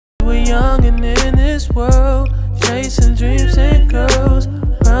were young and in this world, chasing dreams and girls,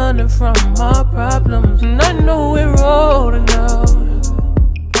 running from our problems, and I know we're older now.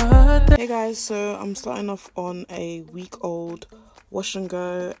 Hey guys, so I'm starting off on a week-old wash and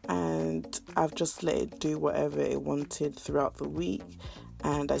go, and I've just let it do whatever it wanted throughout the week.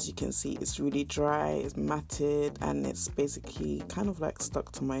 And as you can see, it's really dry, it's matted, and it's basically kind of like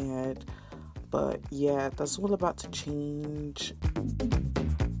stuck to my head. But yeah, that's all about to change.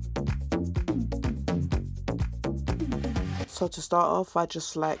 So to start off, I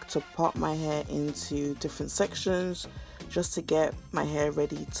just like to part my hair into different sections just to get my hair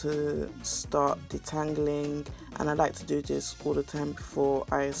ready to start detangling, and I like to do this all the time before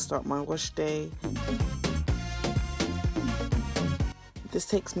I start my wash day. This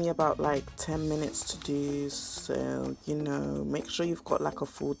takes me about like 10 minutes to do, so you know, make sure you've got like a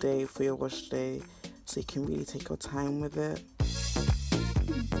full day for your wash day so you can really take your time with it.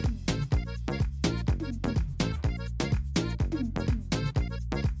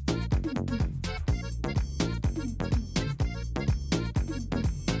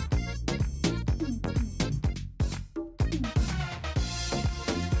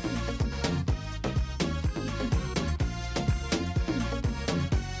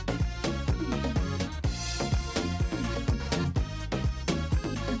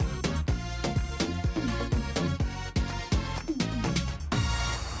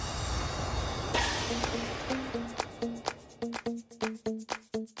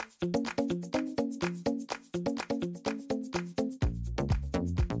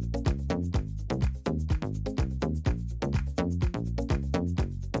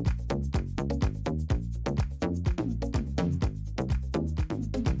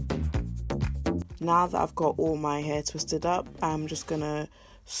 Now that I've got all my hair twisted up, I'm just gonna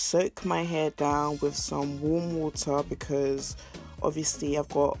soak my hair down with some warm water, because obviously I've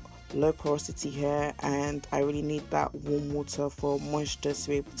got low porosity hair and I really need that warm water for moisture to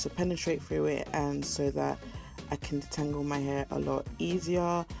be able to penetrate through it, and so that I can detangle my hair a lot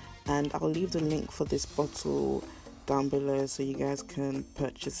easier. And I'll leave the link for this bottle down below so you guys can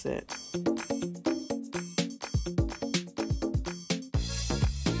purchase it.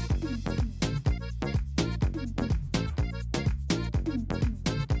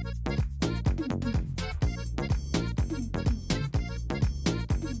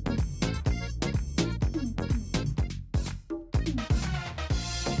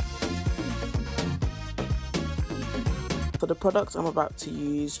 For the products I'm about to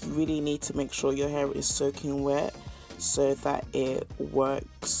use, you really need to make sure your hair is soaking wet so that it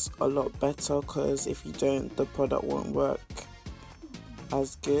works a lot better, because if you don't, the product won't work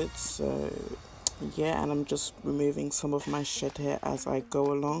as good. So yeah, and I'm just removing some of my shed hair as I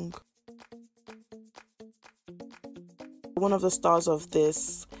go along. One of the stars of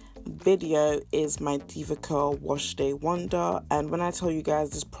this video is my Deva Wash Day Wonder, and when I tell you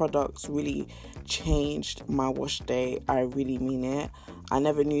guys this product really changed my wash day, I really mean it. I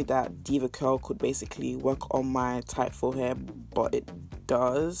never knew that Deva could basically work on my tight full hair, but it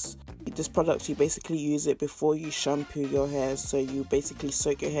does. This product, you basically use it before you shampoo your hair, so you basically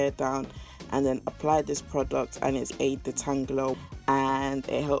soak your hair down and then apply this product, and it's a detangler, and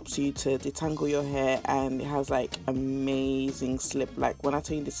it helps you to detangle your hair, and it has like amazing slip. Like when I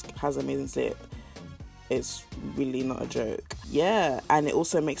tell you this has amazing slip, it's really not a joke. Yeah, and it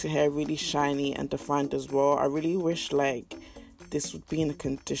also makes your hair really shiny and defined as well. I really wish like this would be in a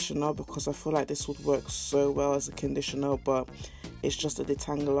conditioner, because I feel like this would work so well as a conditioner, but it's just a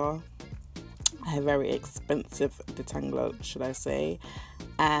detangler, a very expensive detangler, should I say.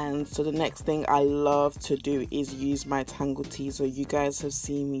 And so the next thing I love to do is use my Tangle Teezer. You guys have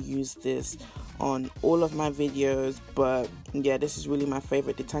seen me use this on all of my videos, but yeah, this is really my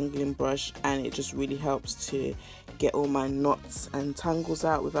favorite detangling brush, and it just really helps to get all my knots and tangles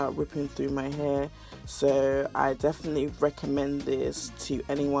out without ripping through my hair. So I definitely recommend this to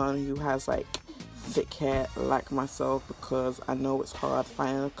anyone who has like thick hair like myself, because I know it's hard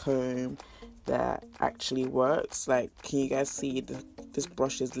finding a comb that actually works. Like, can you guys see this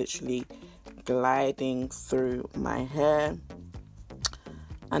brush is literally gliding through my hair?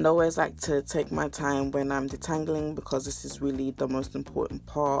 And I always like to take my time when I'm detangling, because this is really the most important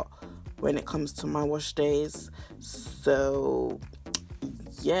part when it comes to my wash days. So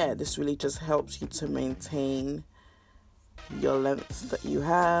yeah, this really just helps you to maintain your length that you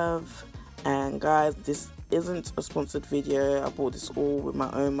have. And guys, this isn't a sponsored video. I bought this all with my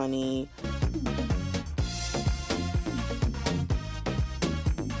own money.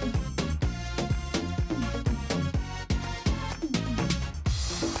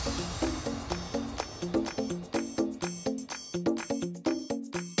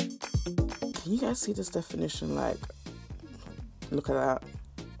 Can you guys see this definition? Like, look at that.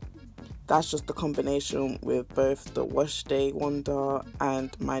 That's just the combination with both the Wash Day Wonder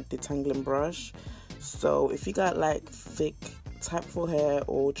and my detangling brush. So if you got like thick typeful hair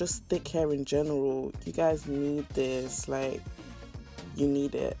or just thick hair in general, you guys need this. Like, you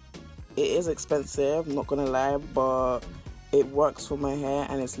need it. It is expensive, I'm not gonna lie, but it works for my hair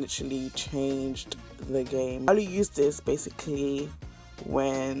and it's literally changed the game. I only use this basically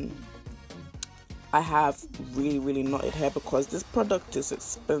when I have really knotted hair, because this product is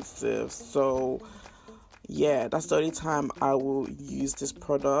expensive. So yeah, that's the only time I will use this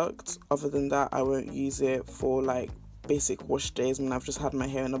product. Other than that, I won't use it for like basic wash days when I've just had my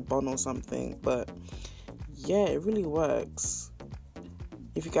hair in a bun or something. But yeah, it really works.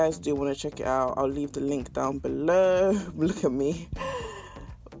 If you guys do want to check it out, I'll leave the link down below. Look at me.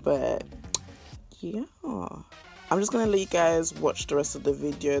 But yeah, I'm just gonna let you guys watch the rest of the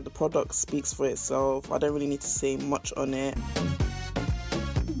video. The product speaks for itself. I don't really need to say much on it.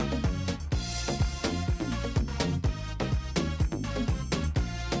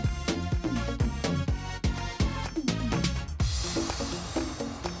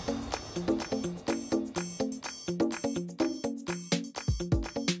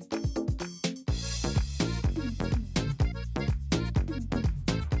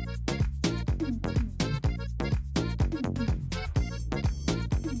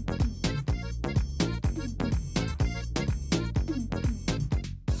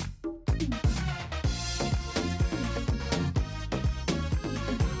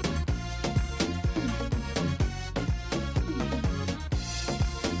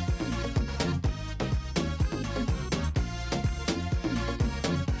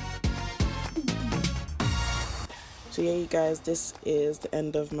 So yeah, you guys, this is the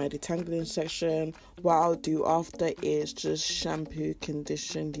end of my detangling section. What I'll do after is just shampoo,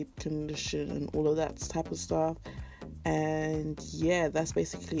 condition, deep condition, and all of that type of stuff. And yeah, that's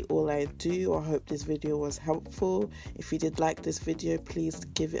basically all I do. I hope this video was helpful. If you did like this video, please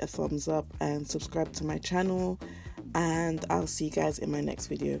give it a thumbs up and subscribe to my channel. And I'll see you guys in my next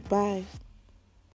video. Bye.